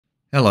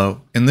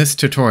Hello, in this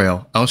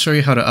tutorial, I'll show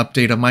you how to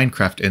update a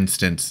Minecraft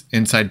instance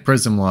inside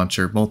Prism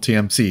Launcher,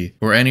 MultiMC,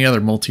 or any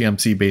other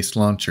MultiMC based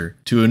launcher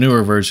to a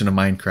newer version of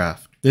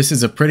Minecraft. This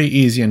is a pretty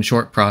easy and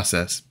short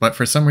process, but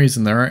for some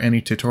reason there aren't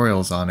any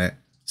tutorials on it,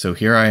 so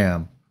here I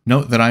am.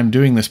 Note that I'm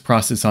doing this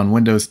process on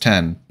Windows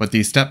 10, but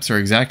these steps are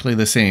exactly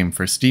the same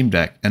for Steam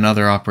Deck and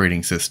other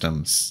operating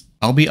systems.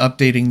 I'll be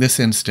updating this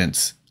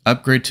instance,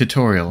 upgrade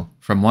tutorial,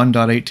 from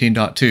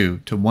 1.18.2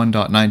 to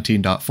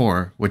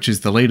 1.19.4, which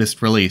is the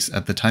latest release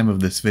at the time of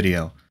this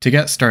video. To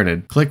get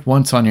started, click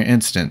once on your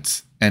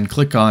instance, and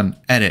click on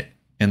Edit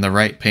in the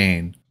right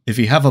pane. If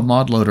you have a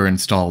mod loader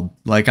installed,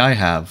 like I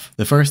have,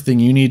 the first thing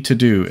you need to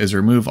do is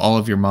remove all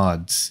of your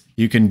mods.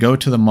 You can go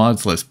to the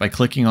mods list by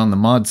clicking on the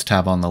mods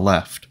tab on the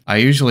left. I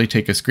usually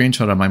take a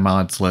screenshot of my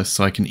mods list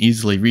so I can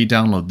easily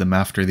re-download them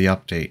after the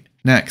update.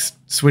 Next,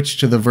 switch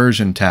to the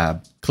version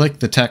tab. Click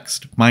the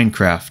text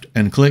Minecraft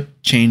and click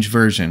Change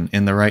Version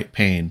in the right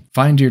pane.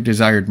 Find your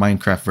desired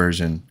Minecraft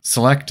version,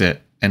 select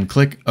it, and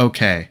click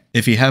OK.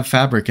 If you have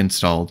Fabric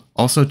installed,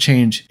 also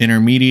change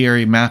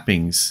intermediary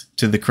mappings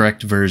to the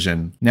correct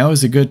version. Now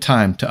is a good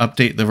time to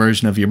update the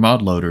version of your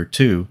mod loader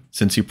too,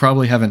 since you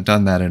probably haven't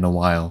done that in a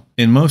while.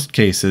 In most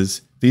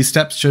cases, these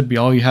steps should be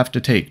all you have to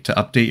take to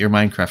update your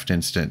Minecraft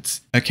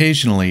instance.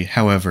 Occasionally,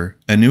 however,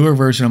 a newer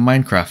version of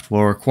Minecraft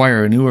will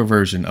require a newer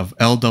version of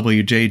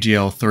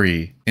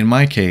LWJGL3. In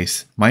my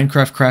case,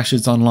 Minecraft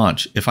crashes on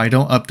launch if I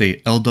don't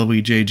update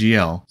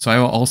LWJGL, so I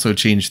will also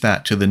change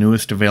that to the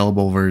newest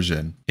available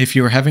version. If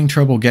you are having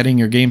trouble getting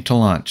your game to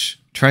launch,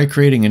 try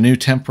creating a new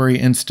temporary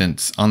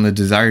instance on the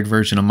desired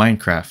version of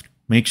Minecraft.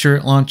 Make sure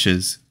it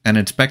launches, and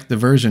inspect the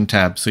version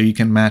tab so you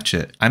can match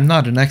it. I'm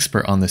not an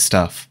expert on this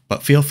stuff,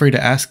 but feel free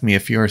to ask me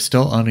if you are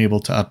still unable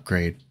to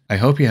upgrade. I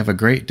hope you have a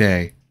great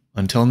day.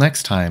 Until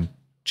next time,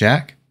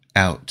 Jack,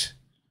 out.